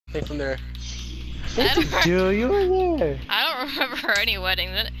from there. You were there. I don't remember any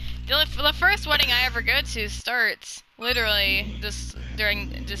weddings. The first wedding I ever go to starts literally during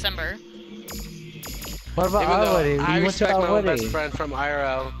December. What about Even our though wedding? I We went to respect our my own best wedding. friend from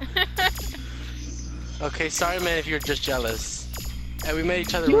IRL. Okay, sorry man if you're just jealous. And we met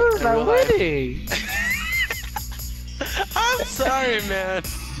each other You were in at my real life. wedding. I'm sorry, man.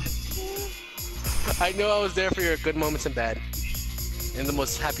 I know I was there for your good moments and bad. And the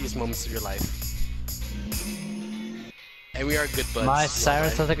most happiest moments of your life. And we are good buds. My siren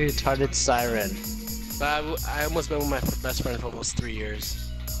sounds like a retarded siren. But I almost been with my best friend for almost 3 years.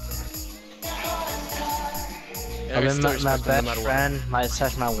 And I've I been still with my respect him no best matter what.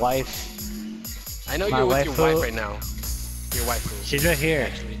 friend, my wife. I know my you're with your waifu. wife right now. Your wife. She's right here.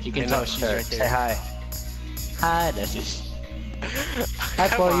 Actually, You can I know, talk she's to her. right Say there. hi. Hi, that's just. Hi,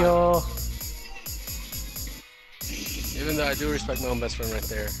 Come on. Pollo. Even though I do respect my own best friend right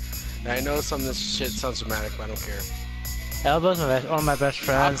there. And I know some of this shit sounds dramatic, but I don't care. Elbo's one of my best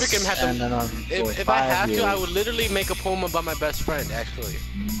friends. freaking have to- and then If I have to, I would literally make a poem about my best friend, actually.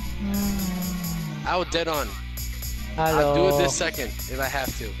 I would dead on. Hello. I'll do it this second, if I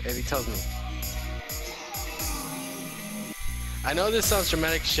have to, if he tells me. I know this sounds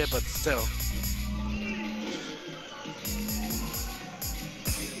dramatic shit, but still.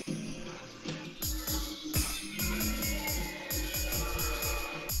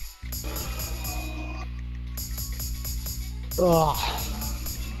 Ugh.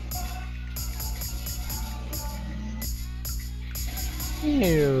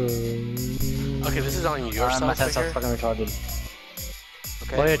 Ew. Okay, this is on your My side text right sounds here. fucking retarded.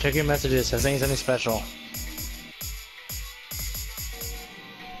 Okay. Pollo, check your messages. I think something special.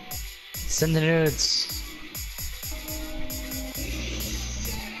 Send the nudes.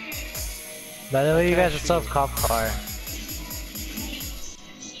 By the way, you guys are still cop car.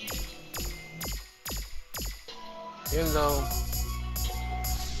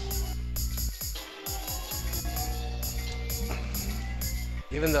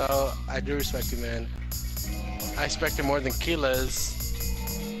 Even though I do respect you, man. I respect you more than Keela's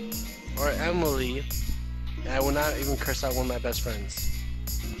or Emily. And I will not even curse out one of my best friends.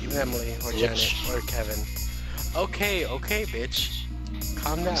 Even Emily or Janet Bitch. or Kevin. Okay, bitch.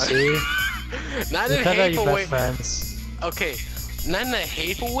 Calm down. See? Not in a Because are you hateful best way. friends? Okay, not in a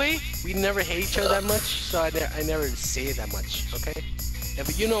hateful way. We never hate each other that much, so I never say it that much. Okay, yeah,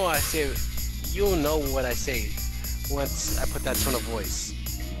 but you know what I say. You'll know what I say once I put that tone of voice.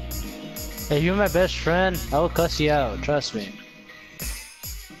 If you're my best friend, I will cuss you out. Trust me.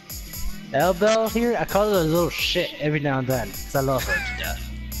 Elbel here, I call her a little shit every now and then, 'cause I love her to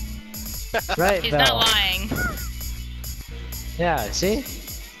death. Right, He's Belle? not lying. Yeah, see?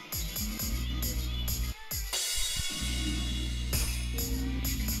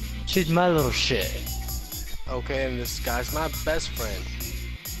 She's my little shit. Okay, and this guy's my best friend.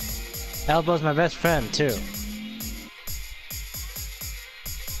 Elbow's my best friend, too.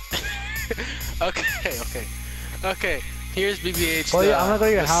 Okay. Here's BBH. Well, yeah, I'm gonna go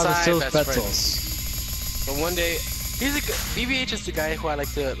to your the house and side steal best friend. pretzels. But one day, BBH is the guy who I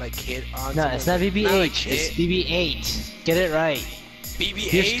like to hit on. No, it's not sometimes. BB8, like it's hit. BB8. Get it right. BB8.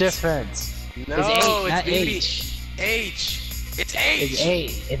 Huge difference. No, It's 8, not BB H. H. It's H. It's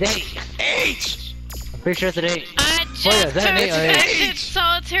 8. It's 8. H. I'm pretty sure it's an 8. I Wait, just is that an 8 or 8? posted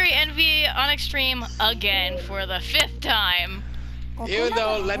Solitary Envy on Extreme again for the 5th time. Even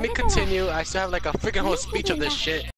though, let me continue. I still have like a freaking whole speech of this shit.